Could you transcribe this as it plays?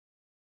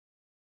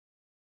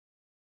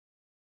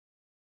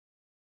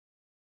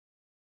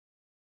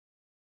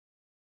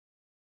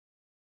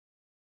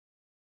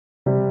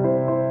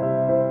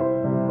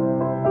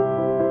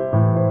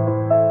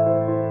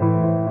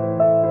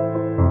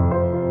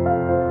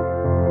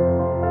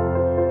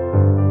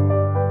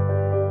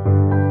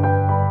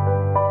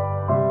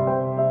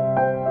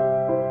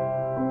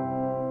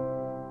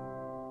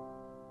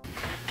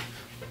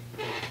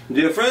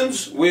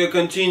friends, we are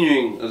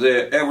continuing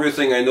the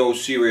Everything I Know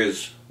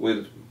series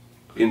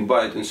in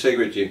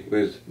Biotensegrity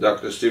with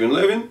Dr. Stephen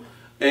Levin,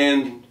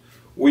 and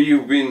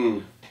we've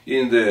been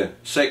in the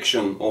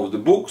section of the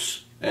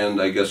books,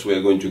 and I guess we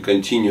are going to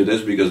continue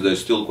this because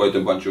there's still quite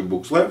a bunch of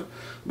books left.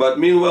 But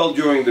meanwhile,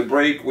 during the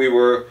break, we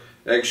were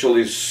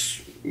actually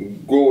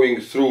going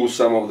through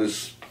some of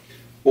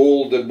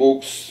all the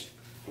books.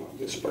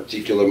 This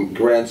particular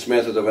Grant's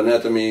Method of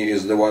Anatomy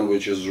is the one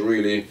which is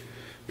really,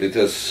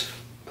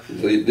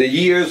 the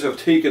years have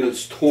taken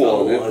its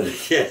toll.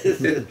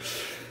 Yes.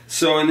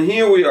 So, and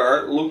here we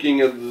are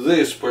looking at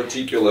this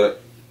particular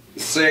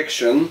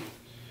section,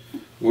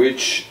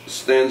 which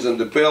stands on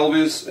the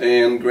pelvis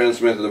and Grant's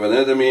Method of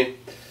Anatomy.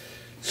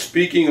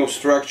 Speaking of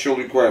structural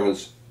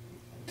requirements,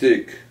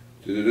 tick.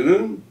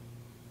 It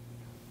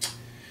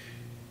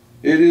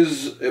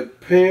is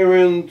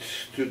apparent,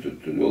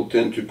 will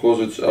tend to cause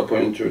its upper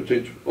end to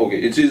rotate.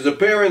 Okay, it is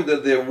apparent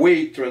that the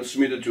weight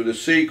transmitted to the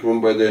sacrum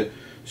by the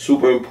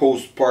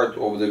superimposed part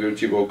of the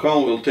vertebral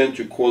column will tend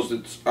to cause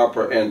its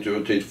upper end to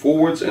rotate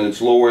forwards and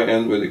its lower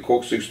end with the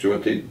coccyx to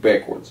rotate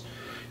backwards.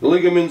 The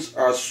ligaments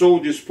are so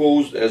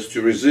disposed as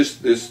to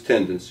resist this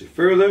tendency.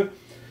 Further,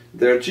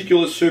 the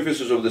articular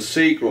surfaces of the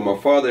sacrum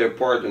are farther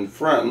apart in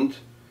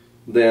front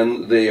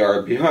than they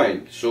are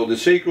behind. So the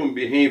sacrum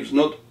behaves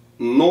not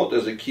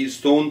as a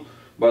keystone,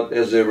 but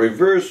as a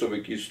reverse of a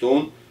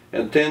keystone,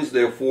 and tends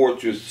therefore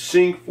to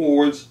sink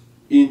forwards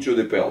into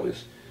the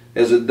pelvis.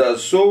 As it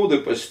does so, the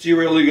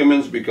posterior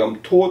ligaments become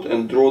taut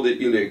and draw the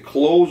ilia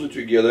closer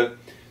together,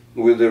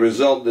 with the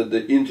result that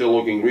the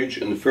interlocking ridge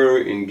and furrow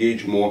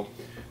engage more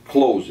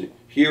closely.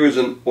 Here is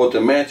an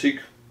automatic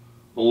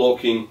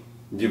locking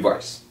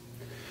device.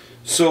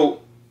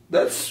 So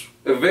that's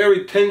a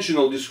very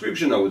tensional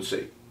description, I would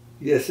say.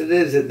 Yes, it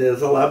is, and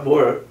there's a lot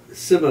more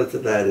similar to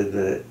that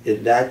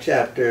in that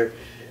chapter,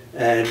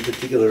 and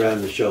particularly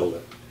around the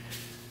shoulder.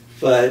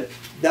 But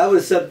that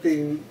was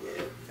something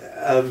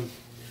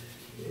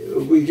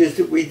we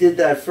did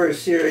that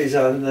first series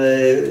on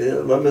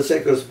the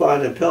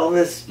lumbosacrospine and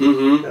pelvis.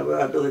 Mm-hmm.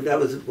 I believe that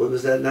was, what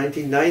was that,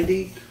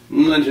 1990?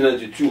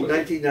 1992.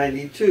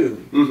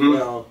 1992. Mm-hmm.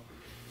 Well,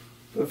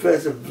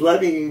 Professor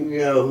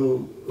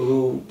Blyum,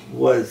 who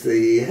was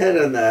the head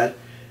on that,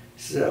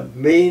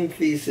 main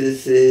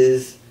thesis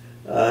is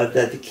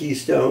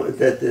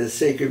that the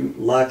sacrum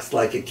locks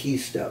like a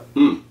keystone.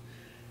 Mm.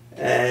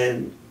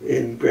 And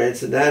in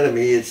Grant's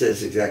Anatomy, it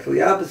says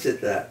exactly opposite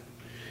that.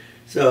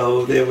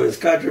 So there was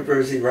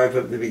controversy right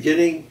from the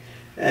beginning,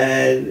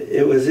 and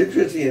it was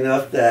interesting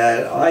enough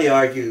that I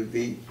argued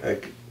the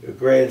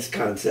Grant's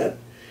concept,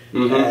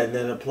 mm-hmm. and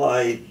then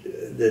applied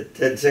the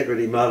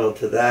tensegrity model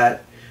to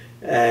that,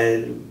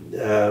 and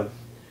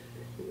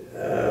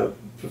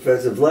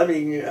Professor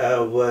Fleming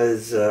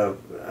was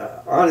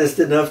honest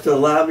enough to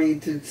allow me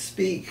to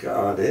speak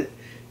on it,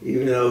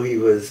 even though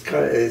his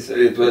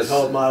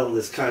whole model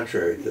is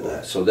contrary to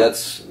that. So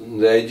that's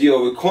the idea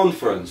of a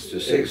conference, to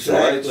say,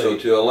 exactly. Right? So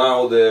to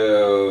allow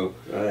the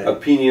Right.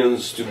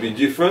 opinions to be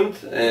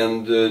different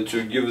and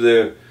to give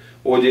the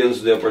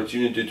audience the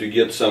opportunity to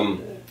get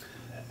some.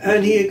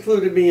 And he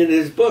included me in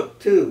his book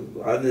too,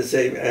 on the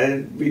same,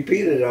 and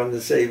repeated on the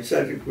same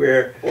subject,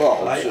 where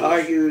I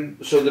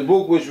argued. So the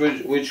book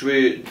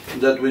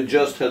that we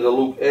just had a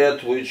look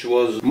at, which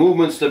was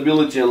Movement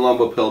Stability and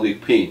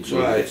Lumbopelvic Pain. So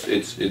right.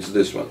 it's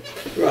this one.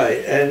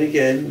 Right, and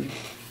again,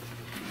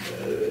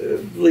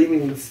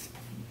 Levin's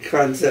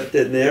concept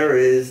in there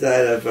is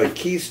that of a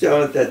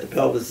keystone, that the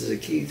pelvis is a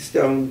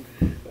keystone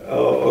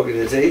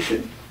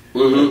organization,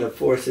 Mm-hmm. and the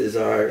forces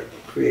are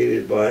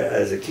created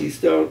as a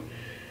keystone.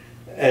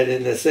 And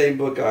in the same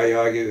book, I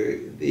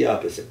argue the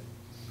opposite.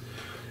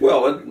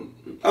 Well,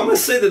 I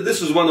must say that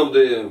this is one of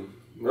the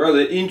rather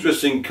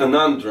interesting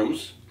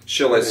conundrums,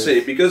 shall I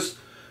say, because,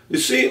 you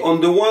see, on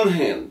the one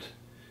hand,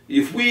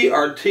 if we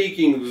are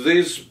taking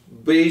these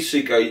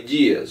basic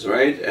ideas,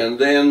 right, and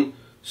then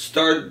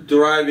start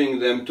driving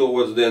them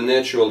towards their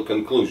natural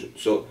conclusion.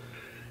 So,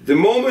 the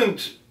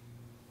moment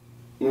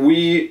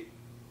we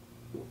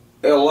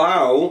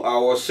allow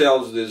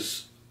ourselves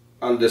this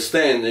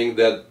understanding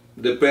that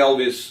the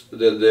pelvis,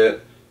 that the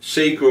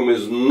sacrum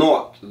is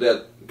not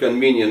that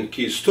convenient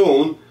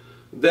keystone,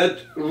 that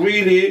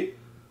really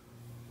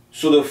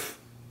sort of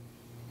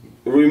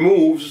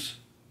removes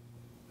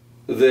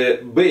the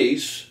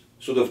base,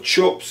 sort of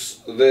chops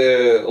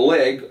the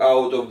leg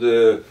out of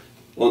the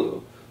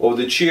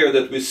chair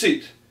that we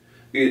sit,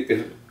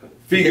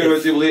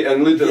 figuratively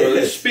and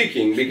literally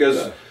speaking,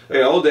 because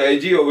the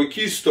idea of a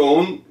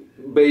keystone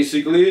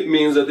basically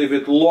means that if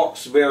it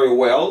locks very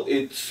well,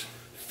 it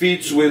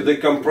fits with the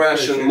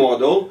compression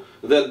model,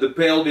 that the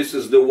pelvis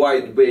is the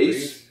wide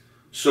base.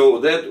 So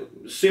that,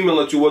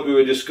 similar to what we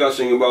were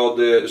discussing about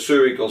the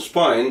cervical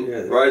spine,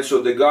 right?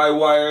 So the guy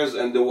wires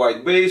and the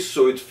wide base,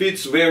 so it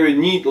fits very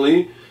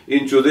neatly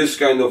into this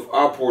kind of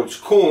upwards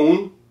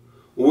cone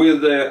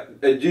with the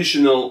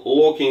additional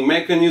locking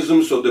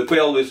mechanism. So the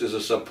pelvis is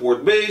a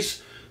support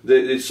base,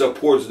 it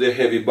supports the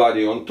heavy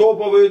body on top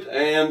of it,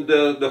 and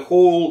the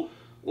whole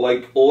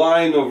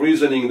line of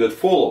reasoning that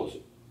follows.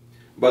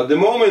 But the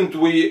moment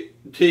we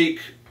take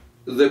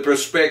the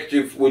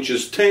perspective which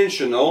is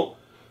tensional,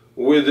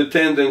 with the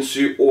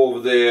tendency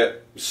of the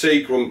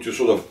sacrum to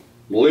sort of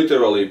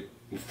literally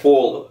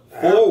fall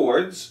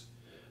forwards,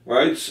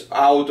 right,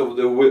 out of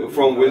the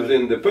from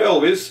within the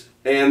pelvis,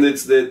 and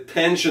it's the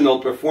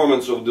tensional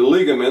performance of the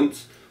ligament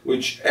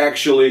which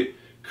actually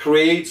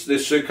creates the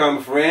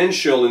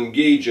circumferential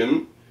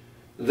engagement,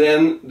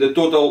 then the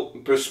total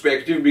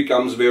perspective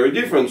becomes very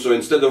different. So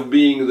instead of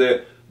being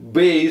the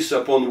base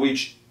upon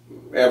which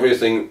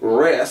everything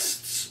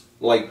rests,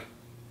 like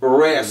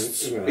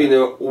rests in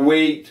a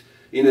weight,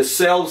 in a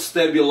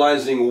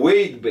self-stabilizing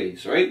weight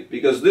base, right?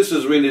 Because this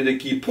is really the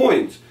key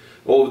point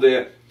of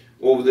the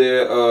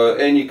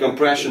any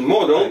compression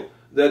model,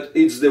 that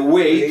it's the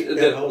weight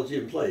that holds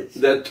you in place.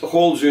 That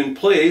holds you in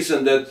place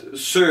and that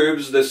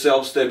serves the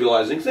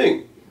self-stabilizing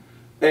thing.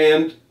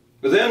 And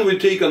then we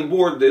take on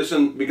board this,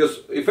 and because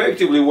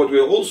effectively what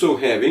we're also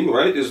having,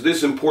 right, is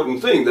this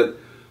important thing that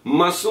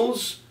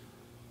muscles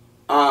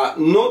are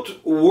not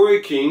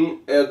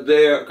working at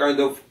their kind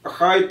of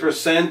high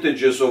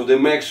percentages of the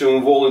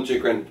maximum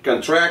voluntary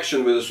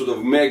contraction with a sort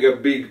of mega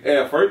big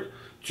effort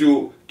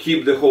to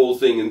keep the whole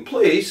thing in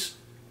place,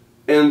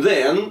 and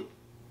then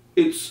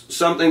it's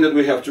something that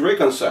we have to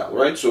reconcile,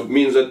 right? So it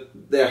means that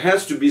there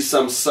has to be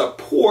some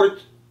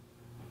support,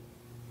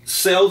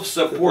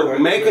 self-support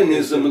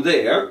mechanism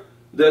there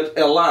that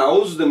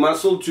allows the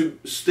muscle to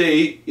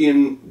stay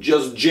in,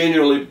 just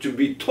generally to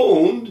be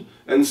toned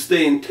and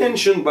stay in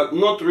tension, but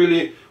not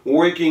really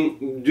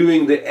working,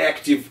 doing the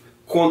active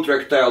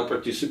contractile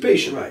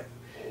participation. Right.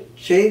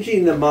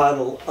 Changing the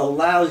model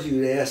allows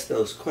you to ask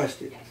those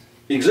questions.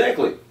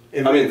 Exactly.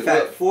 I mean, in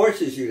fact,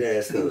 forces you to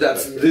ask those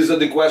questions. These are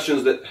the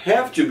questions that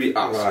have to be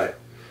asked. Right.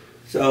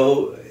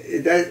 So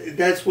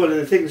that's one of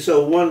the things.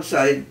 So once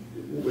I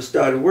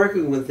started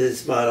working with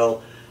this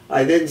model,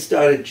 I then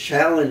started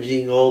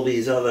challenging all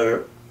these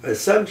other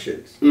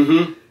assumptions.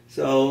 Mm-hmm.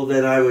 So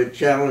that I would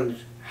challenge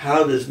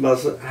how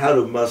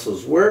do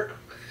muscles work,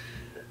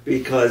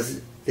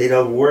 because they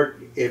don't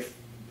work if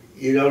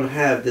you don't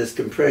have this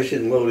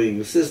compression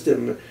loading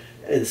system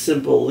and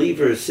simple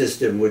lever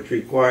system, which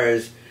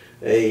requires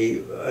a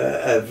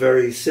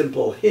very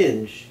simple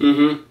hinge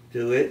to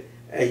it,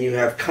 and you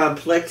have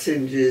complex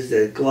hinges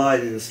that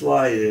glide and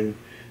slide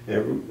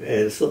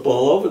and slip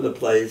all over the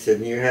place,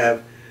 and you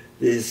have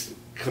these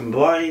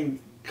combined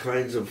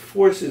kinds of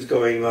forces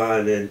going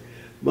on and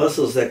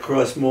muscles that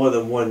cross more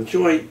than one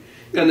joint.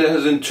 And it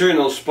has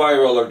internal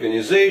spiral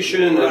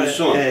organization, right, and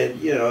so on. And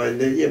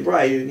and then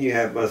and you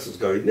have muscles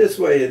going this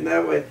way and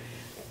that way,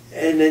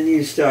 and then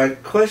you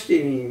start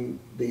questioning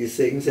these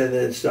things, and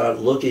then start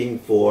looking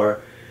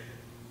for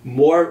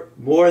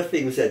more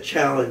things that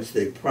challenge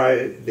the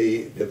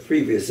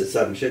previous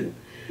assumption,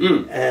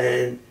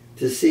 and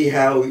to see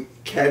how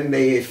can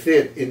they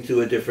fit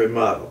into a different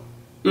model.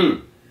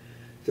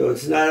 So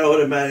it's not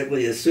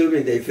automatically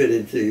assuming they fit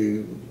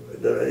into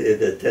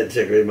the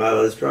tensegrity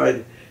model. It's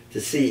trying to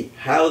see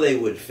how they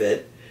would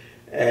fit,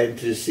 and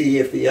to see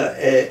if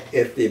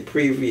the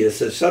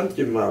previous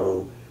assumption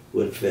model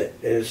would fit.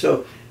 And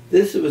so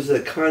this was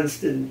a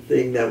constant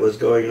thing that was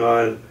going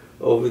on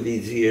over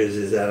these years,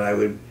 is that I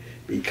would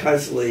be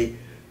constantly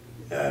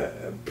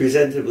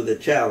presented with a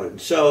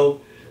challenge.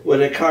 So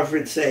when a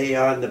conference, say,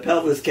 on the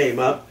pelvis came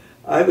up,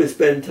 I would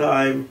spend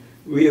time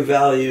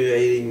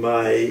reevaluating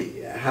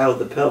how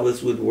the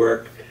pelvis would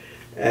work,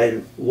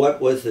 and what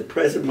was the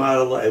present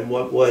model, and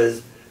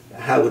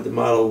how would the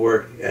model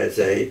work as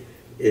in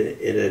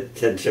a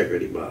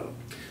tensegrity model.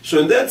 So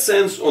in that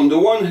sense, on the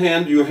one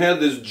hand, you had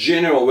this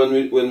general,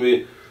 when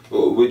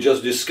we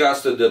just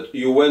discussed it, that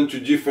you went to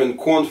different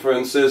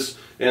conferences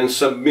and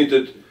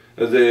submitted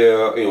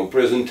the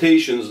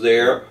presentations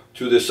there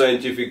to the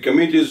scientific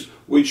committees,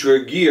 which were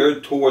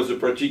geared towards a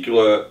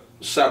particular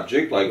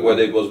subject, like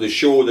whether it was the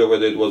shoulder,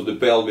 whether it was the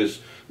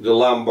pelvis, the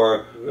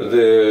lumbar,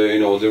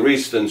 the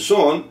wrist, and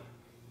so on.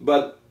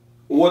 But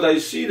what I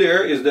see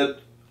there is that,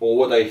 or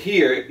what I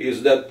hear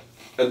is that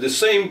at the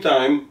same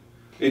time,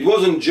 it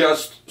wasn't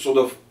just sort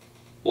of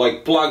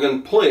like plug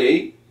and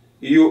play.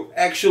 You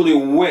actually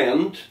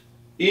went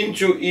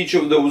into each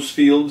of those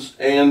fields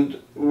and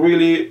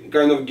really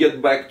kind of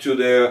get back to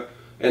the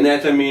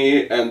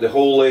anatomy and the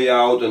whole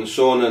layout and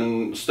so on,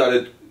 and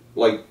started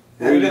like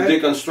really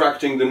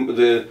deconstructing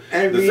the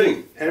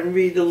thing. And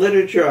read the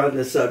literature on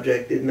the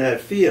subject in that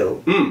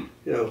field.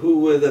 Who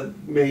were the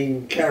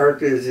main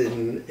characters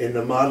in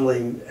the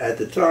modeling at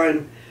the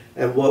time,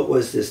 and what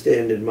was the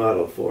standard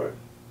model for it.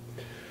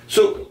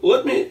 So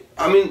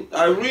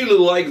I really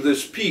like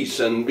this piece,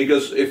 and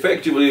because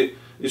effectively,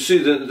 you see,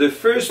 the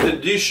first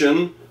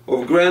edition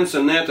of Grant's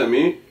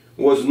Anatomy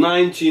was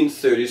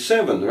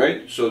 1937,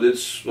 right? So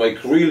that's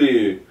like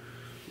really,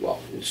 well,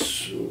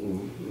 it's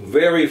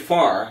very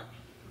far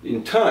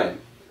in time,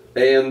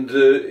 and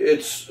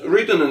it's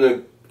written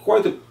in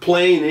quite a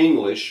plain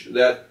English,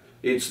 that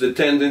it's the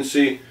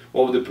tendency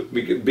of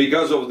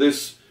because of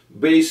this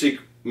basic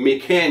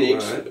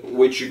mechanics, Right.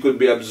 which you could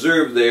be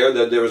observed there,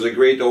 that there is a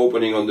great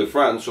opening on the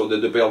front, so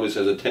that the pelvis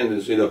has a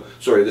tendency,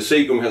 the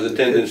sacrum has a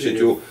tendency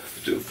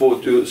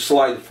to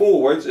slide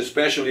forwards,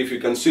 especially if you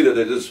consider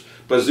that it's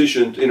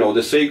positioned,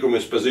 the sacrum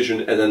is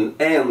positioned at an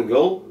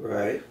angle.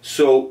 Right.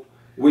 So,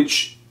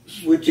 which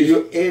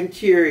is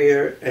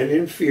anterior and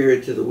inferior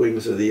to the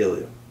wings of the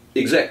ilium.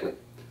 Exactly.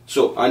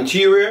 So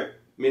anterior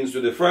means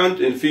to the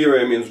front,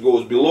 inferior means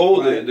goes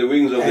below the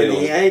wings of the ilium.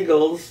 And the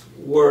angles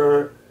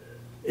were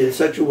in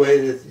such a way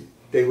that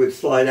they would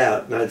slide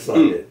out, not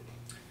slide in.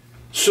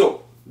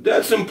 So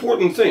that's an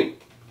important thing,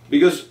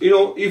 because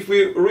if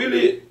we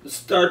really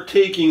start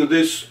taking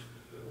this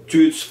to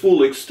its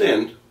full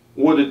extent,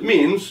 what it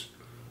means,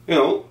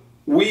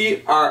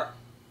 we are,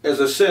 as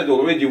I said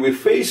already, we're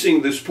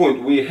facing this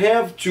point. We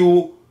have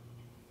to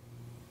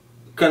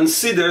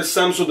consider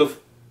some sort of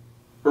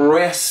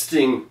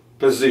resting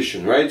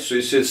position, right? So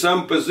you see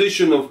some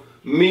position of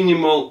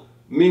minimal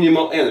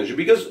energy,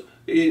 because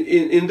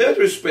in that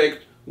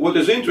respect, what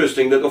is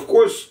interesting, that of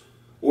course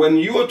when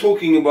you are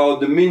talking about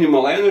the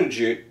minimal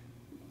energy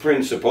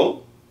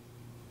principle,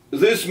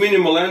 this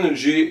minimal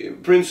energy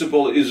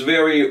principle is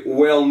very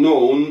well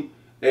known,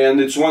 and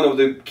it's one of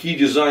the key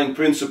design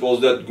principles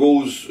that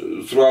goes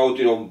throughout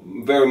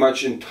very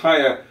much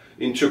entire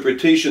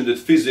interpretation that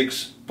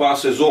physics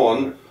passes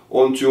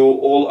onto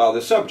all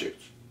other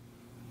subjects.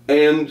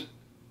 And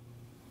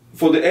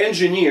for the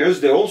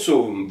engineers, they're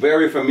also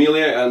very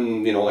familiar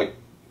and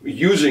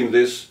using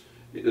this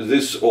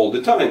all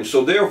the time.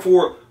 So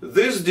therefore,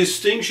 this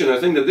distinction, I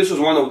think that this is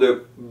one of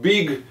the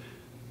big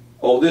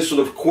of this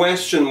sort of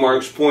question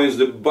marks points,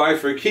 the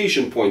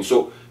bifurcation point.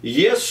 So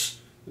yes,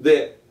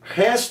 there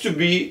has to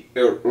be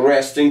a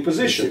resting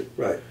position,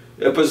 right?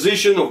 A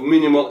position of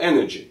minimal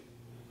energy.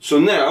 So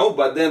now,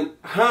 but then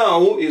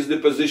how is the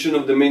position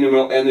of the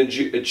minimal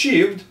energy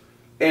achieved,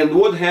 and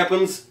what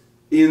happens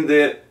in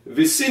the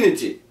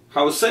vicinity?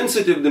 How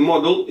sensitive the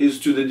model is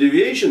to the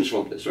deviations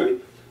from this, right?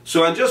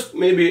 So I just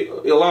maybe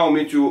allow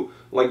me to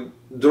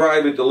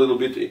drive it a little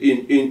bit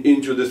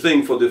into the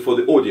thing for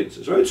the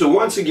audiences, right? So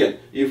once again,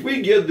 if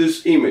we get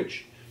this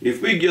image,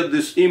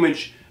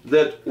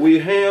 that we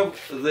have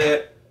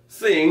the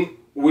thing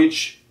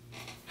which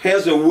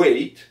has a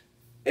weight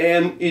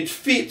and it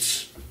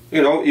fits,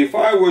 if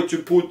I were to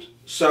put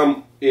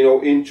some,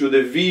 into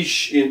the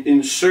V,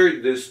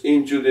 insert this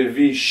into the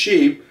V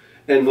shape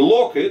and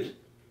lock it,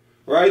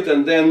 right,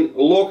 and then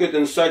lock it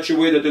in such a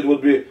way that it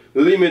would be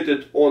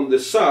limited on the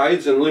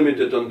sides and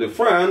limited on the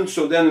front,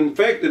 so then in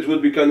fact it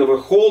would be kind of a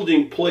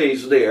holding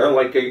place there,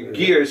 like a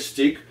gear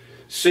stick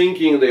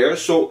sinking there.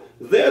 So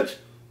that,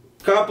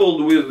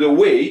 coupled with the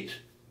weight,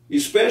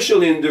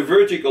 especially in the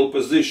vertical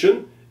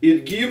position,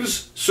 it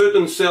gives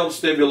certain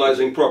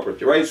self-stabilizing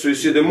property, right? So you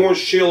see, the more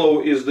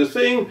shallow is the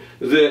thing,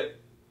 the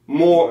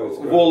more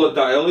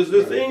volatile is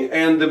the thing,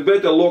 and the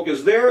better lock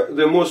is there,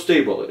 the more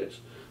stable it is.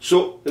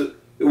 So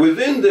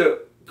within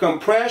the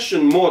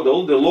compression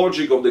model, the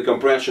logic of the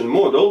compression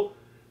model,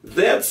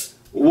 that's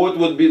what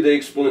would be the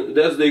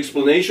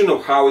explanation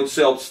of how it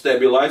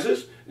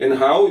self-stabilizes and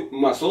how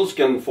muscles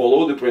can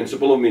follow the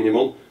principle of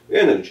minimal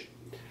energy.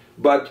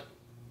 But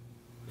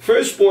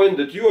first point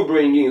that you are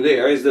bringing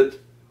there is that,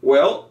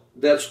 well,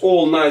 that's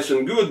all nice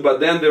and good, but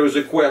then there is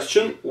a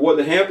question: what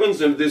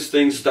happens if this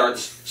thing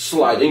starts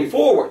sliding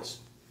forwards?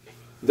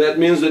 That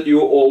means that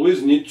you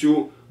always need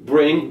to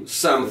bring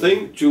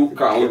something to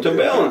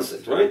counterbalance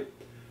it, right?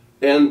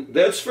 And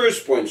that's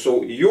first point.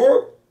 So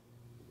your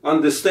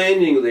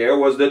understanding there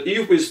was that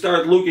if we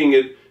start looking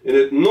at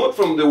it not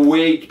from the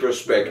weight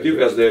perspective,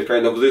 as the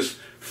kind of this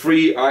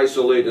free,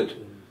 isolated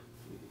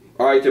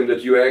item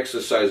that you're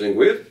exercising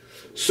with,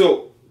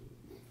 so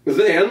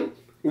then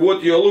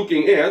what you're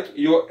looking at,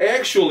 you're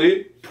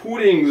actually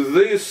putting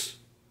this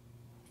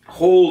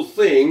whole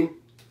thing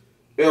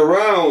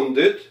around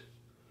it,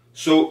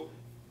 so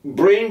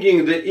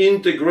bringing the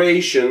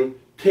integration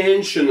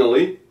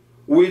tensionally,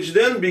 which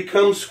then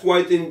becomes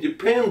quite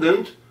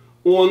independent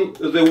on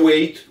the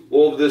weight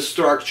of the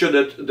structure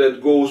that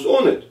goes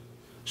on it.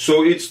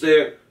 So it's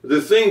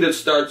the thing that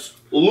starts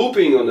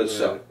looping on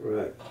itself.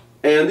 Right.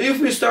 And if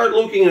we start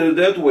looking at it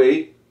that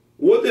way,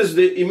 what is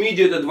the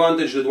immediate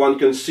advantage that one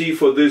can see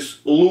for this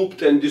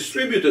looped and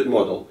distributed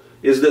model?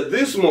 Is that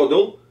this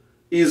model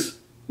is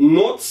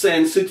not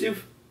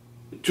sensitive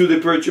to the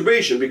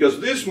perturbation, because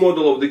this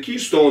model of the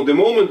keystone, the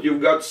moment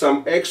you've got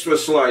some extra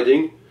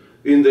sliding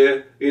in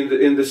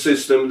the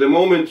system, the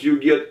moment you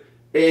get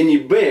any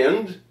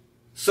bend,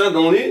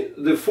 suddenly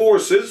the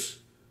forces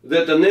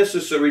that are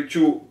necessary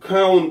to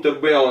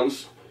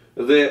counterbalance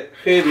the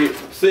heavy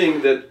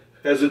thing that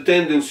has a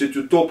tendency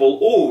to topple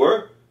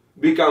over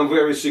become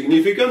very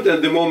significant,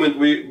 and the moment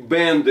we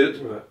bend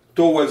it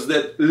towards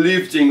that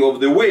lifting of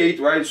the weight,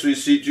 right? So you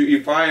see,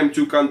 if I am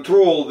to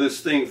control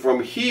this thing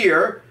from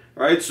here,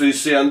 right? So you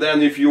see, and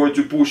then if you were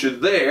to push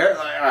it there,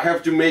 I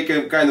have to make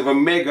a kind of a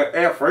mega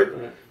effort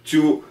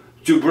to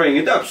bring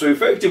it up. So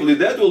effectively,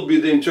 that will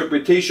be the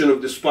interpretation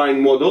of the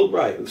spine model.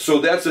 Right. So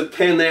that's a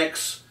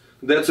 10x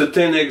that's a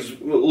 10x,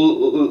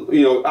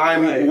 you know,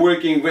 I'm Right.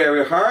 working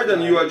very hard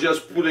and you are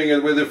just putting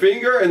it with a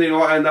finger and, you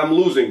know, and I'm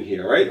losing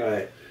here, right?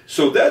 Right.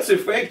 So that's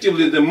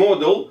effectively the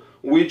model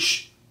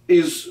which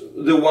is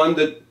the one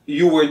that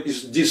you were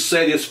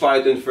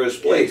dissatisfied in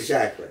first place.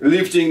 Exactly.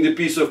 Lifting the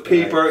piece of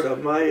paper,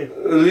 Right.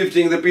 So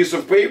lifting the piece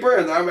of paper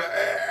and I'm,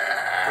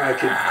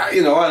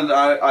 you know, and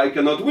I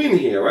cannot win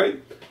here, right?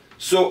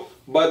 So,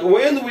 but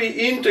when we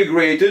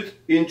integrate it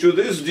into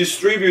this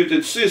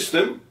distributed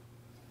system,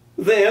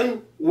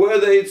 then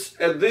whether it's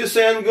at this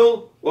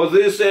angle, or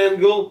this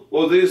angle,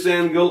 or this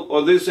angle,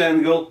 or this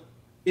angle,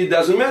 it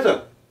doesn't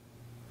matter.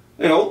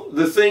 You know,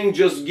 the thing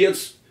just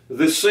gets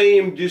the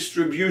same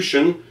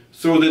distribution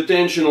through the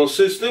tensional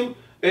system,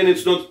 and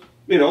it's not,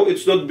 you know,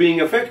 it's not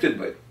being affected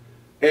by it.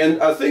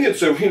 And I think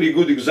it's a really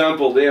good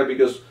example there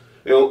because,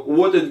 you know,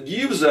 what it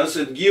gives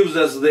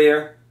us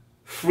there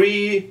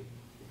free,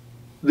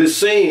 the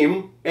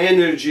same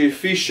energy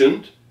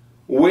efficient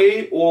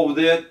way of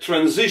the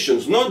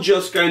transitions, not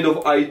just kind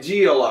of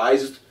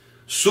idealized,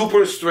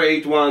 super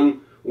straight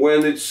one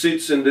when it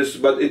sits in this,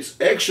 but it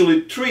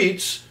actually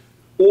treats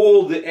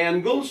all the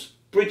angles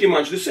pretty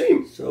much the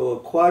same. So a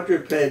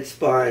quadruped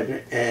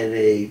spine and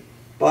a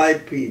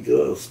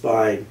bipedal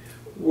spine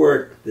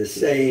work the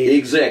same.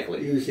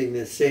 Exactly. Using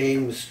the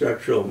same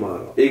structural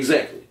model.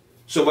 Exactly.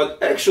 So,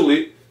 but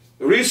actually,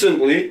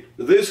 recently,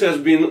 this has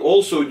been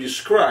also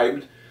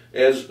described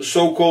as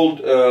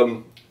so-called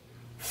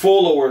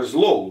follower's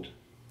load.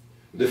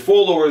 The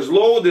follower's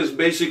load is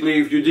basically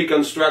if you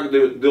deconstruct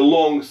the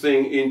long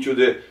thing into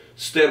the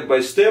step by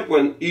step,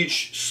 when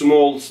each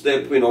small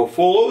step, you know,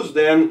 follows,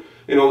 then,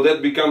 you know,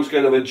 that becomes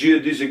kind of a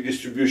geodesic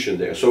distribution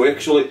there. So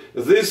actually,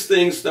 this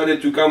thing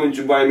started to come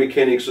into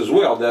biomechanics as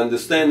well, the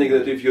understanding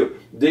that if you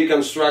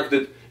deconstruct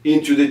it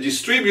into the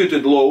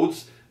distributed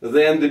loads,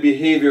 then the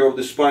behavior of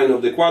the spine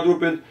of the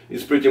quadruped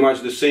is pretty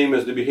much the same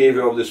as the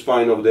behavior of the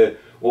spine of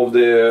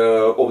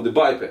the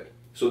biped.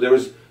 So there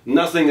is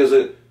nothing as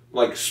a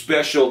like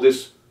special,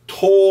 this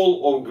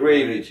toll of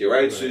gravity,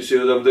 right? So you see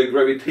the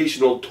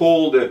gravitational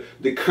toll,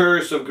 the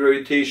curse of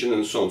gravitation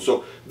and so on.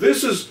 So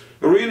this is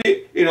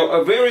really, you know,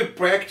 a very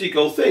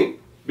practical thing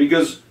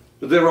because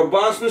the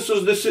robustness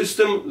of the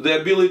system,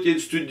 the ability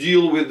to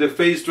deal with the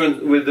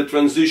with the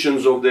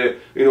transitions of the,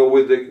 you know,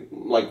 with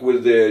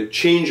the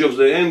change of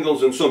the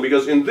angles and so on.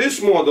 Because in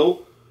this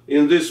model,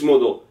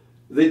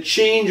 the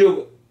change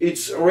of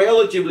it's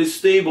relatively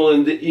stable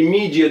in the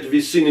immediate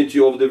vicinity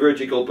of the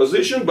vertical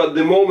position, but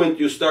the moment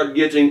you start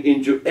getting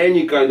into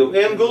any kind of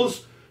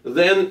angles,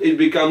 then it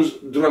becomes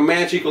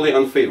dramatically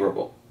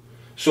unfavorable.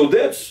 So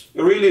that's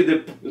really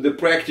the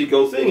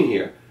practical thing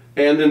here.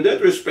 And in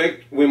that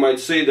respect, we might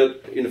say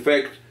that, in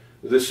fact,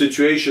 the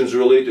situations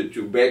related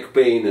to back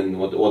pain and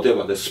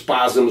whatever, the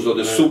spasms or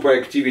the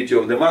superactivity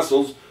of the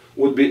muscles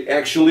would be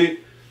actually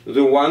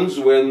the ones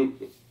when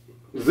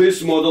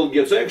this model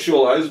gets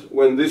actualized,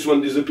 when this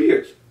one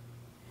disappears.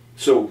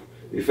 So,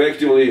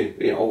 effectively,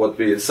 you know, what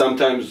we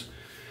sometimes,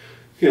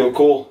 you know,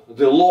 call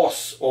the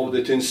loss of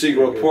the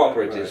tensegral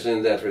properties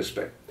in that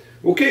respect.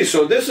 Okay,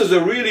 so this is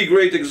a really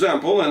great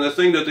example, and I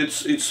think that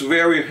it's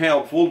very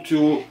helpful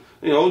to,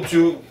 you know,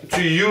 to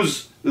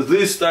use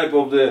this type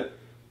of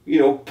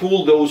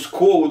pull those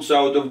quotes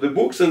out of the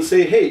books and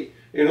say, hey,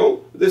 you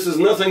know, this is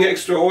nothing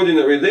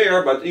extraordinary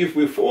there, but if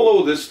we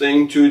follow this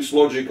thing to its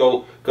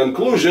logical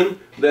conclusion,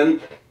 then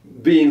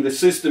being the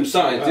system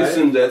scientist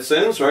in that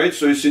sense, right?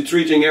 So you see,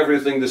 treating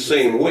everything the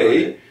same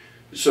way,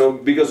 so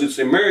because it's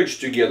emerged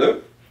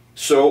together,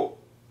 so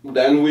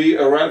then we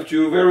arrive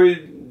to a very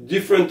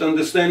different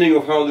understanding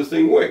of how the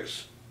thing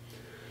works.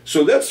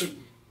 So that's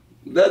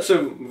a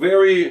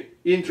very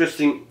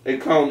interesting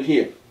account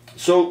here.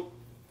 So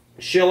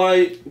shall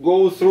I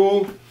go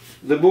through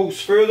the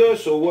books further?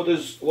 So what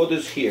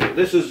is here?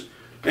 This is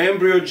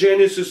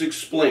Embryogenesis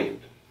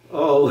Explained.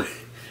 Oh,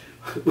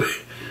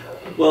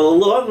 well,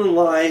 along the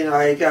line,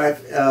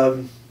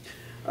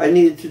 I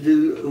needed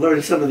to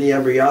learn some of the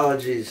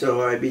embryology,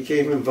 so I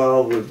became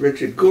involved with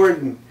Richard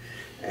Gordon,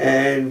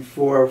 and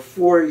for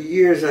 4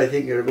 years, I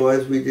think it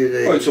was, we did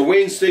a... Oh, it's a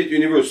Wayne State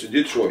University,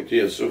 Detroit,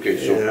 yes, okay,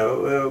 so...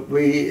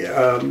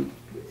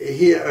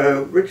 You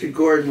know, Richard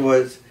Gordon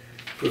was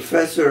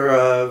professor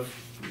of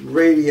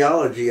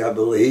radiology, I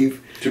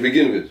believe. To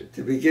begin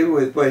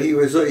with. But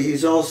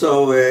he's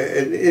also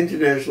an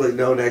internationally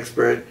known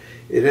expert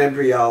in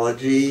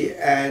embryology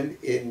and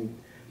in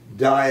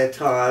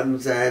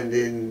diatoms and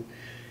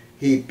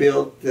he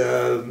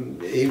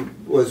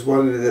was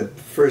one of the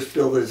first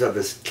builders of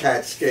a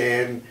CAT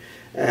scan.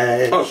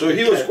 And so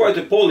he was quite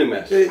a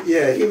polymath.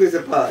 Yeah, he was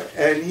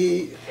and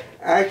he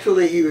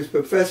was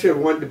professor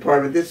in one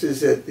department. This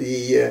is at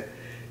the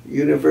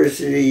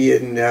University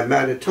in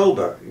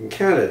Manitoba, in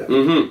Canada.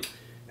 Mm-hmm.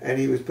 And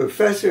he was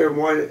professor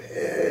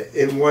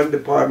in one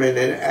department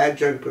and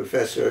adjunct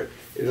professor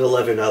in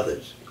 11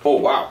 others. Oh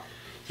wow!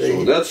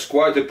 So that's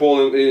quite a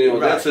polymath. You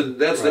know,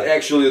 that's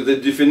actually the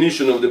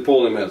definition of the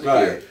polymath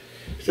here.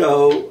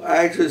 So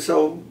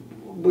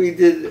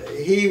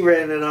he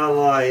ran an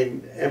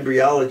online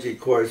embryology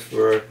course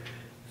for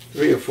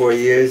 3 or 4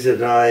 years,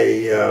 and I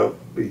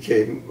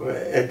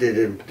entered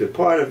into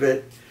part of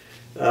it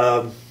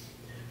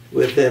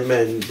with him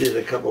and did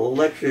a couple of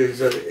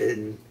lectures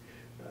in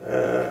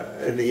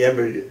the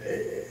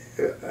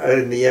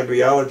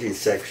embryology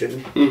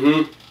section.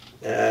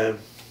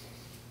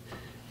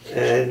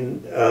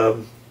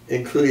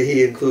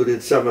 He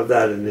included some of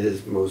that in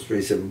his most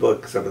recent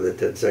book, some of the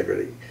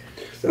tensegrity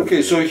stuff.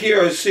 Okay, so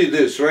here I see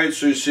this, right?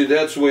 So you see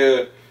that's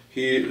where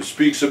he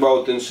speaks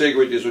about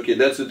tensegrities. Okay,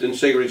 that's the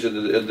tensegrities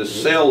at the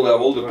cell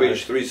level, the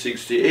page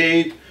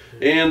 368,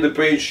 and the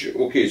page,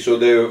 okay, so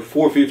the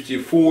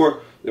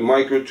 454, the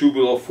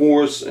microtubular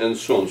force, and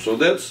so on. So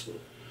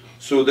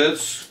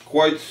that's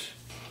quite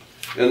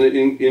an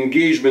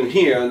engagement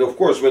here. And of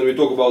course, when we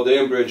talk about the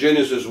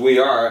embryogenesis, we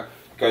are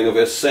kind of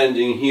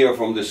ascending here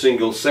from the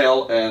single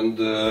cell, and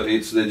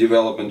it's the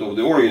development of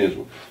the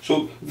organism.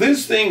 So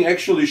this thing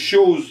actually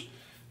shows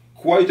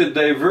quite a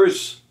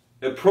diverse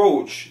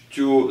approach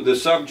to the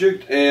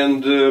subject,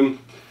 and you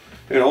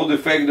know, the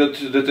fact that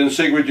the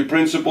tensegrity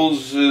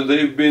principles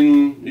you've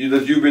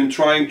been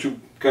trying to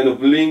kind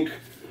of link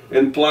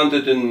and plant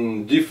it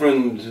in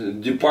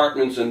different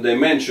departments and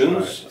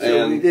dimensions.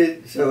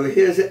 Right. So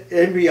here's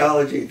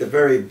embryology at the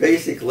very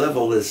basic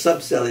level, the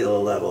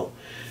subcellular level.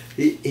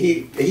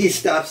 He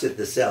stops at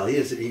the cell. He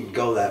doesn't even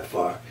go that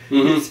far.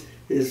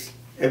 His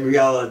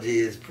embryology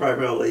is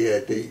primarily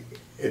at the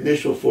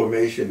initial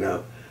formation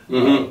of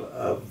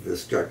the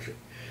structure.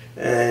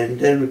 And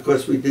then of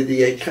course we did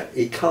the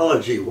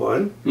ecology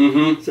one.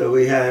 And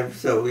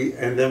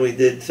then we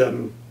did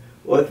some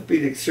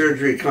orthopedic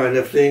surgery kind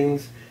of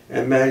things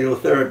and manual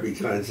therapy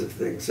kinds of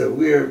things. So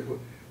we're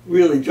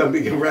really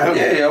jumping around.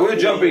 Yeah, we're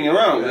jumping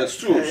around. That's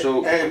true.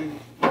 And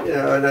you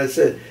know, and I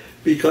said,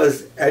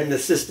 and the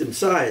system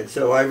science.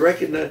 So I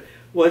reckon that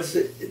once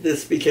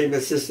this became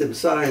a system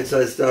science,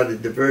 I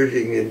started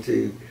diverging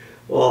into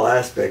all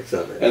aspects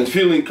of it. And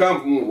feeling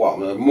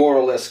more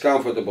or less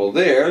comfortable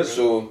there.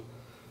 So,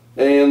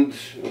 and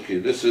okay,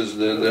 this is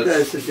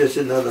that's just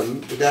another.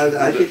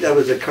 I think that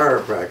was a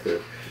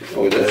chiropractor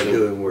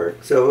doing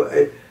work. So.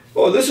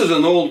 This is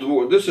an old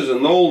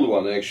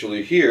one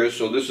actually here.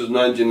 So this is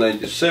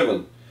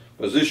 1997,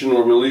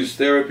 positional release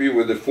therapy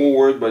with the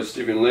foreword by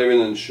Stephen Levin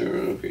and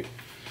Sharon. Okay.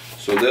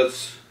 So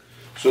this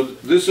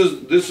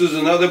is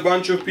another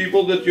bunch of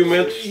people that you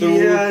met through.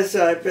 Yes,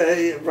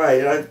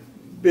 right. I've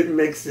been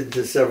mixed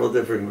into several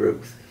different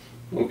groups.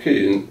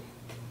 Okay,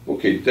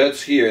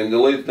 that's here in the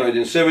late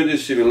 1970s.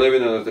 Stephen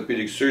Levin, an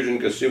orthopedic surgeon,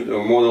 conceived a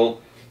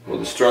model of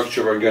the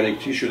structure of organic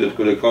tissue that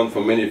could account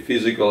for many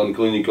physical and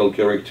clinical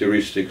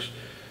characteristics.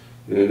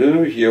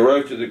 He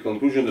arrived at the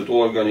conclusion that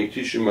all organic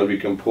tissue must be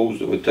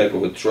composed of a type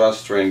of a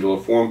truss triangular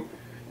form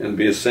and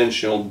be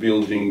essential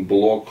building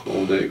block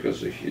of the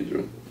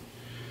icosahedron.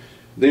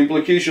 The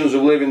implications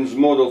of Levin's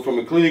model from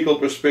a clinical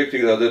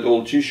perspective are that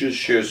all tissues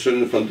share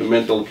certain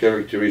fundamental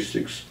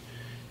characteristics.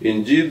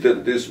 Indeed,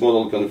 that this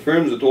model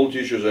confirms that all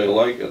tissues are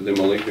alike at the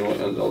molecular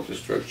and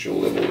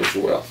ultrastructural level as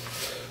well.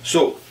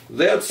 So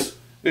that's,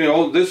 you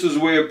know, this is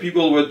where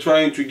people were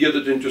trying to get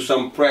it into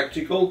some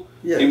practical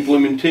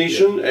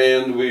implementation,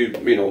 and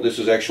this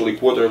is actually a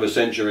quarter of a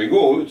century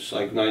ago. It's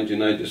like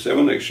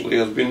 1997 actually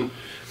has been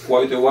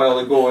quite a while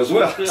ago as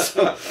well.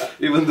 So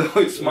even though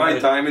it's my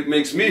time, it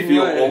makes me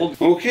feel old.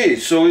 Okay,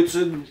 so it's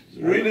a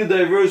really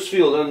diverse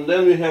field, and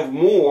then we have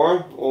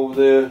more of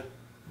the.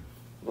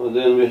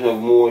 Then we have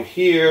more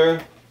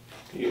here.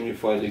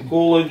 Unified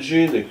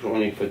ecology, the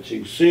chronic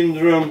fatigue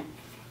syndrome.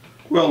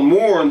 Well,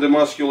 more on the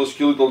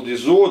musculoskeletal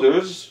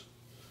disorders.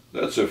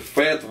 That's a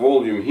fat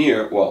volume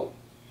here. Well,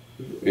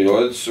 you know,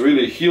 it's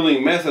really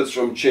healing methods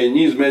from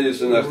Chinese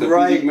medicine,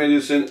 orthopedic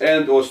medicine,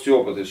 and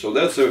osteopathy. So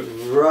that's a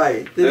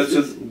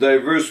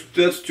diverse.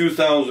 That's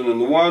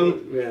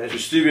 2001 to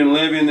Stephen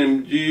Levin,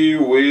 MD,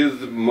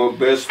 with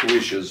best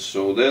wishes.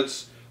 So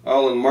that's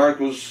Alan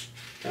Marcus,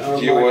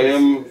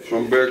 DOM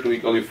from Berkeley,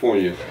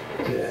 California.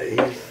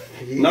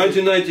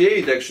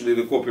 1998, actually,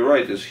 the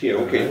copyright is here.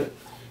 Okay,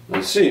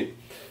 let's see.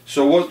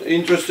 So what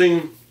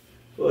interesting.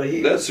 Well,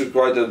 that's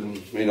quite a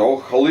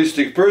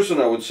holistic person,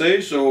 I would say.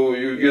 So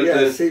you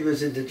get he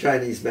was into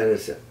Chinese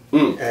medicine.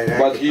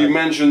 But he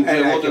mentioned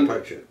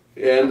acupuncture.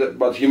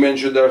 But he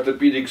mentioned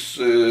orthopedics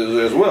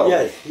as well.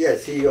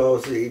 Yes, he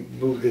also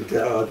moved into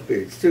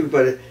orthopedics too.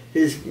 But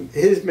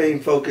his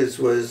main focus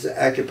was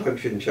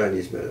acupuncture and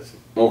Chinese medicine.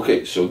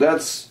 Okay, so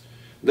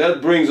that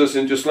brings us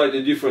into a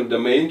slightly different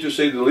domain, to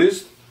say the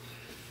least.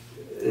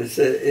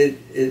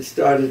 It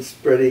started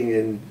spreading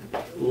in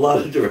a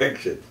lot of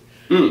directions.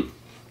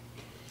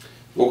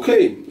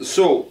 Okay,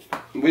 so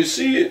we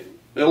see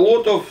a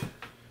lot of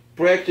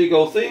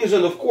practical things,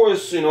 and of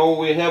course,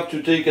 we have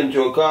to take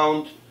into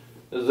account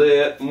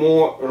the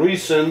more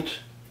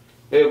recent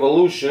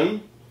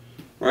evolution,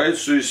 right?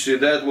 So you see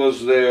that's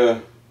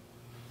the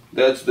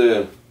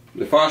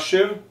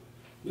fascia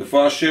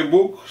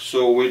book,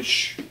 so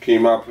which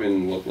came up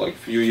in a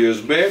few years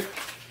back,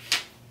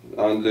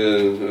 and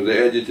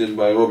the edited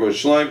by Robert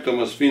Schleip,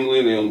 Thomas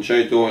Finley, Leon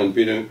Chaito, and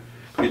Peter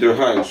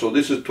Heim. So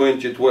this is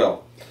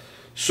 2012.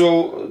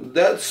 So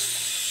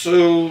that's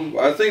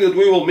I think that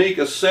we will make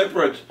a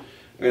separate,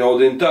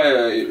 the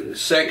entire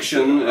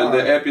section and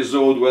the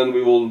episode when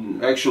we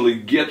will actually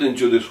get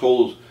into this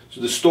whole,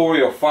 the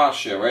story of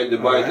fascia, right? The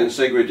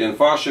biotensegrity and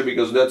fascia,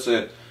 because that's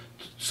a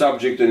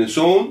subject in its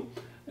own.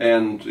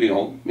 And,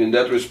 in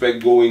that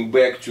respect, going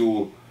back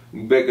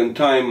in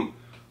time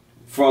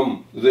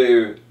from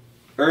the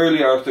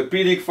early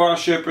orthopedic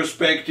fascia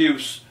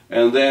perspectives,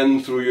 and then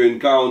through your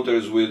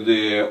encounters with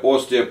the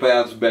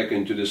osteopaths back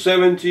into the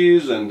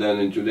 70s and then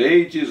into the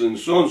 80s and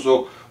so on.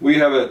 So we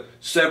have a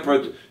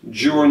separate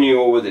journey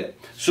over there.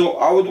 So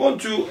I would want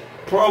to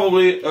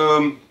probably,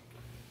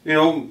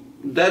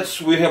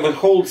 we have a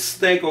whole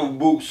stack of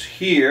books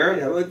here.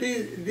 Yeah, well,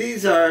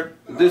 these are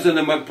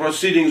the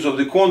proceedings of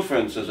the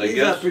conferences, I guess.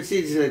 These are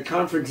proceedings of the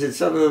conferences.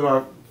 Some of them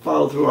are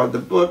followed through on the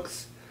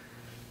books.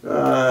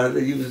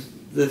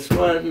 This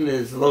one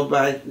is low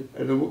back,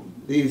 and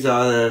these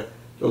are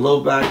the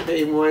low back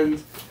pain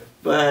ones.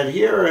 But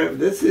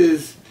this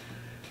is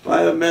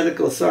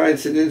biomedical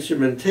science and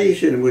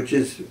instrumentation, which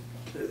is,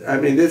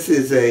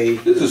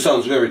 This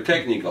sounds very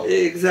technical.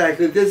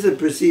 Exactly. This is a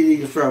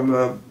proceeding from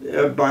a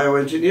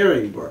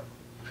bioengineering book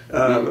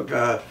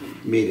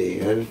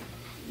meeting, and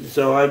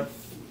so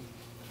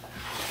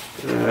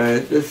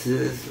this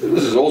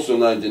is also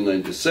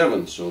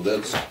 1997, so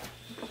this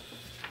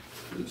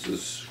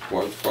is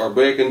quite far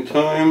back in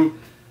time.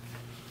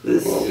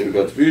 Well, you've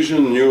got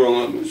vision,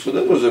 neural, so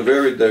that was a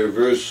very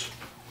diverse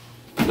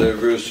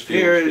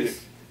field.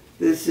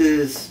 This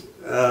is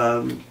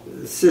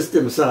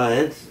system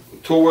science.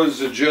 Towards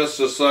the Just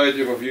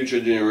Society for Future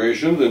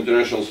Generations, the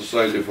International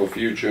Society for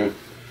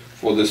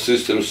the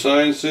System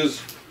Sciences.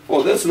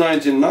 Oh, that's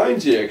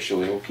 1990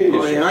 actually. Okay.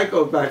 Oh, yeah, I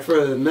go back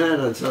further than that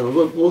on some.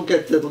 We'll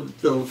get to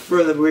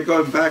further. We're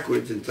going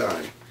backwards in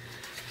time.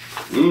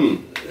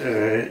 All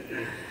right.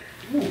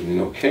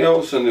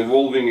 Chaos and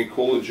evolving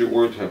ecology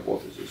word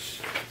hypothesis.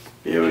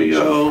 Here we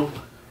go.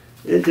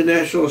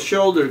 International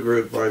Shoulder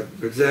Group. I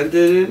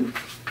presented in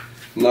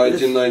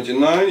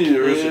 1999,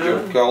 University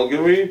of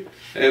Calgary.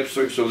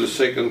 Abstracts of the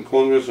Second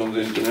Congress of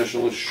the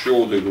International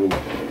Shoulder Group.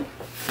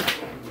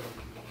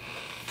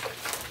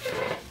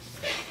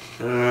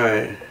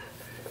 Alright.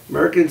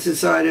 American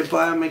Society of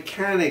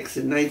Biomechanics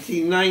in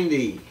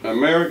 1990.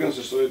 American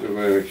Society of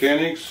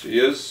Biomechanics,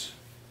 yes.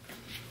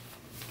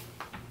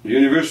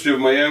 University of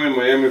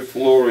Miami,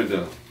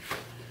 Florida.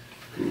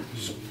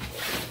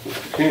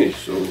 Okay,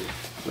 so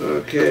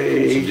it's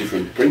a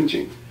different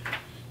printing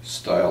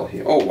style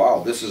here. Oh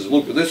wow, this is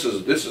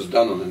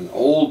done on an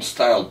old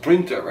style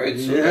printer, right?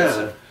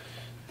 So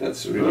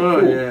that's really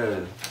cool.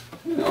 Yeah.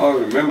 I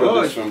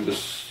remember this from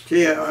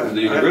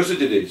the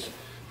university days.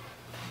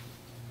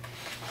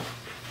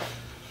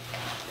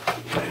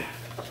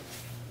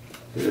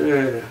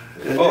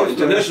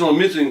 International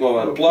Meeting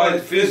of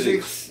Applied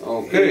Physics.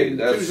 Okay,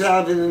 that's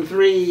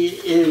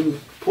 2003 in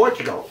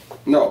Portugal.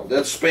 No,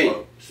 that's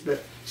Spain.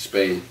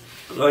 Spain.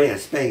 Oh yeah,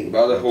 Spain.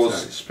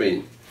 Badajoz,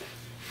 Spain.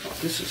 Oh,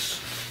 this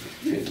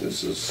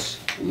is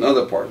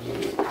another part of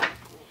it.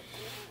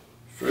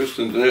 First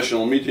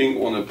International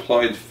Meeting on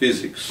Applied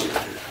Physics.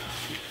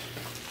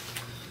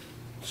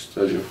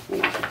 Study of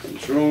quality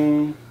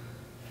control.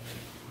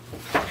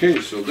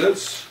 Okay, so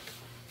that's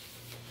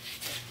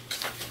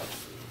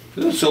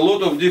a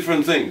lot of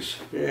different things.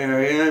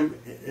 Yeah,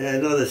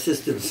 another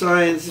system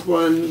science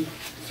one.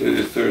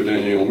 33rd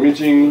Annual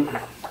Meeting.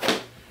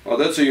 Oh,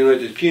 that's a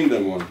United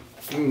Kingdom one.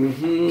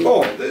 Mm-hmm.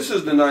 Oh, this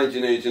is the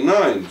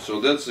 1989, so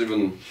that's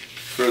even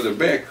further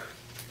back.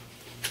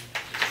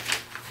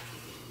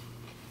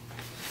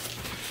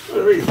 What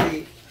do we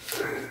see?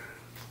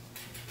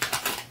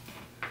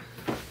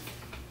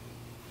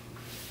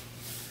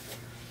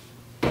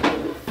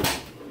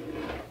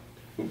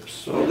 Oops.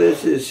 So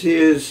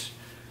here's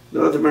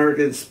North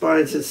American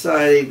Spine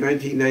Society,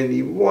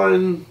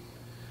 1991.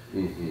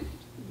 Mm-hmm.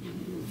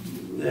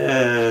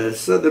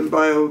 Southern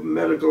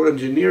Biomedical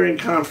Engineering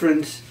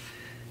Conference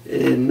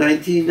in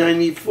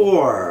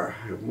 1994,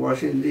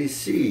 Washington,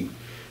 D.C.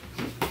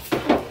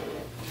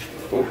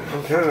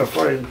 I'm trying to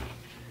find...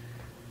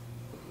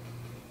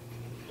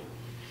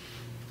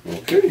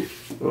 Okay.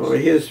 Well,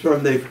 here's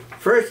from the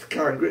first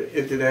Congress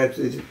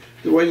International.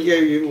 The one you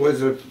gave you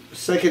was a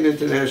second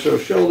International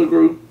Shoulder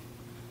Group.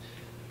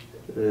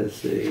 Let's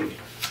see.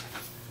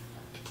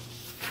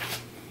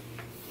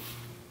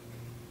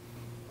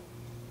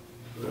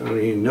 I don't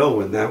even know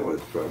when that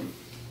was from.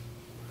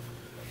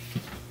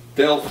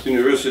 Delft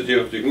University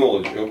of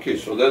Technology. Okay,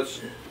 so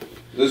this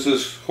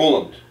is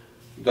Holland.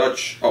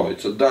 Dutch. Oh,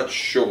 it's a Dutch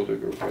shoulder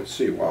group. I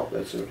see. Wow,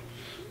 that's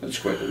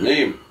quite a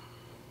name.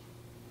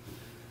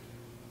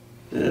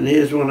 And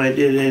here's one I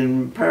did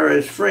in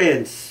Paris,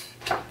 France.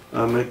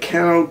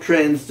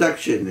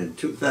 Mechanotransduction in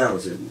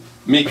 2000.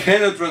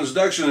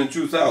 Mechanotransduction in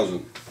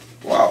 2000.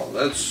 Wow,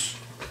 that's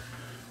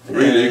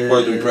really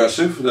quite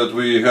impressive that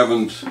we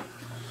haven't...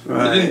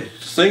 Right. I didn't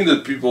think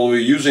that people were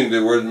using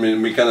the word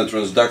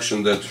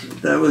mechanotransduction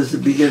that was the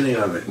beginning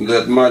of it.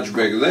 That much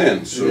back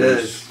then. So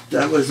yes,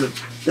 that was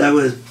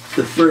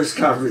the first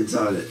conference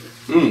on it.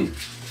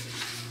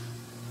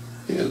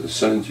 Yeah, the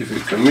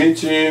scientific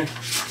committee.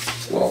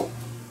 Well,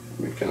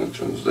 mechanical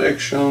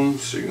transaction.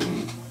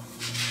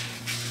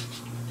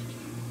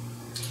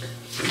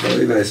 I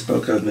believe I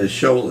spoke on the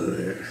shoulder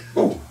there.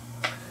 Oh.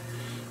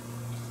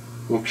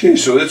 Okay,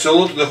 so that's a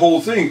lot of the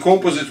whole thing.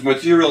 Composite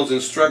materials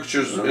and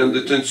structures and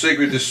the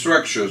tensegrity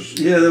structures.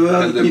 Yeah, there were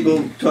other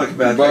people talk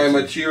about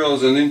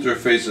biomaterials and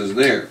interfaces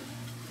there.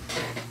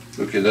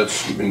 Okay,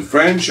 that's in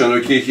French. And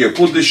okay, here,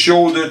 put the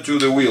shoulder to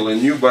the wheel. A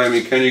new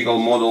biomechanical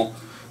model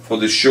for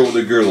the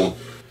shoulder girdle.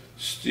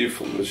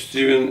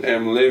 Stephen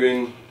M.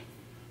 Levin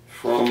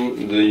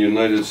from the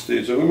United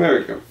States of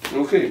America.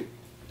 Okay.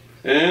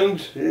 And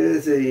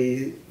there's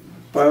a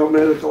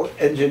biomedical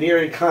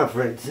engineering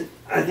conference.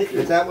 I think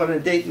is that one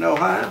in Dayton,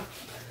 Ohio?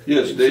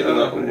 Yes, Dayton,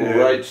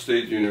 Wright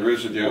State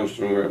University,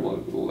 Armstrong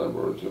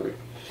Laboratory.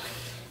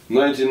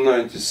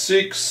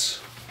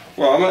 1996.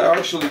 Well, I'm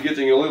actually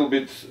getting a little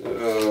bit, you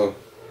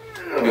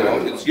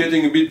know, it's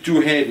getting a bit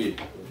too heavy.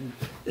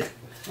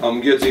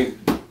 I'm getting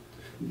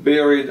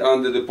buried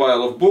under the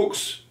pile of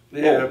books.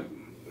 Yeah.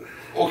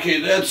 Oh, okay,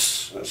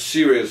 that's a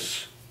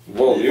serious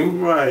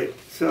volume. Right.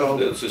 So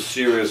that's a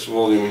serious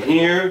volume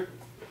here.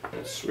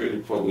 It's really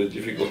probably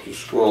difficult to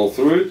scroll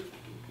through it.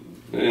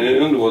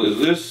 And what is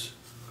this?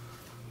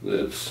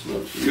 That's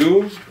not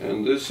you.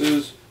 And this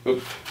is,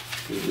 oops,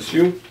 is this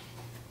you?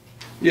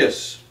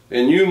 Yes,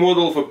 a new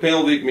model for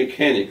pelvic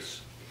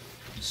mechanics.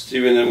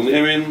 Stephen M.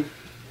 Levin.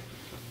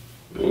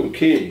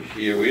 Okay,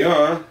 here we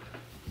are.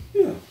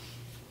 Yeah.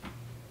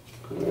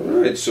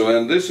 Alright, so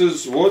and this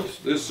is what?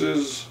 This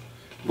is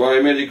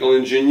biomedical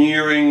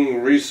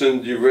engineering,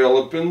 recent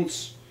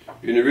developments,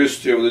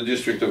 University of the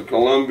District of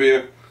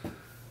Columbia,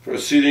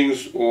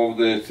 proceedings of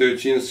the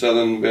 13th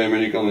Southern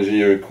Biomedical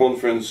Engineering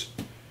Conference,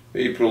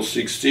 April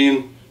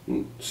 16,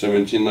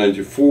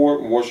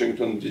 1794,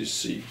 Washington,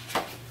 D.C.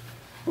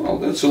 Well,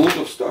 that's a lot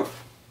of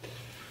stuff.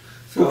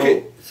 So,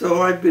 okay.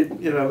 So I've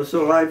been, you know,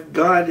 so I've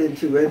gone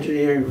into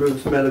engineering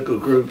groups, medical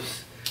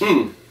groups.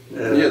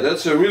 Yeah,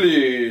 that's a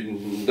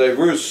really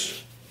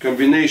diverse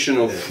combination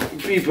of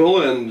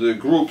people and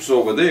groups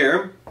over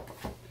there.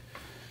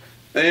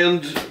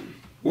 And,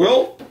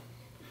 well,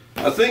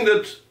 I think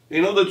that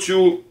in order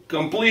to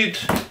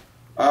complete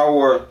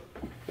our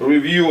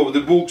review of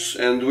the books,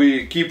 and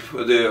we keep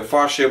the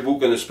fascia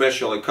book in a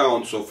special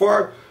account so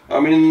far, I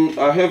mean,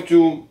 I have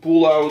to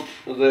pull out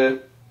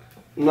the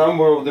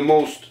number of the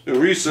most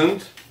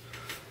recent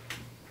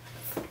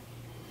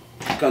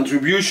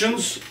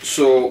contributions,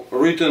 so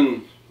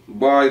written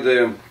by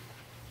the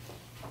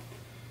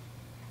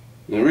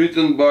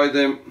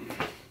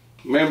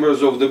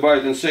members of the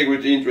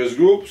Biotensegrity interest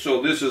group.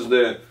 So this is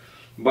the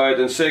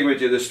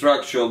Biotensegrity, the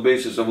structural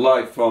basis of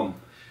life from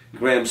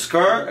Graham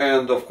Scarr,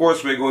 and of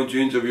course we're going to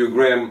interview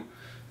Graham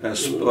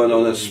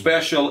on a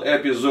special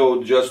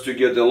episode just to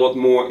get a lot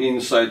more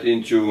insight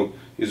into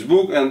his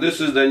book. And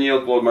this is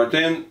Daniel Claude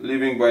Martin,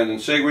 Living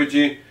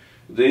Biotensegrity,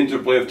 the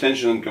interplay of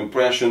tension and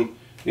compression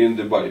in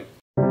the body.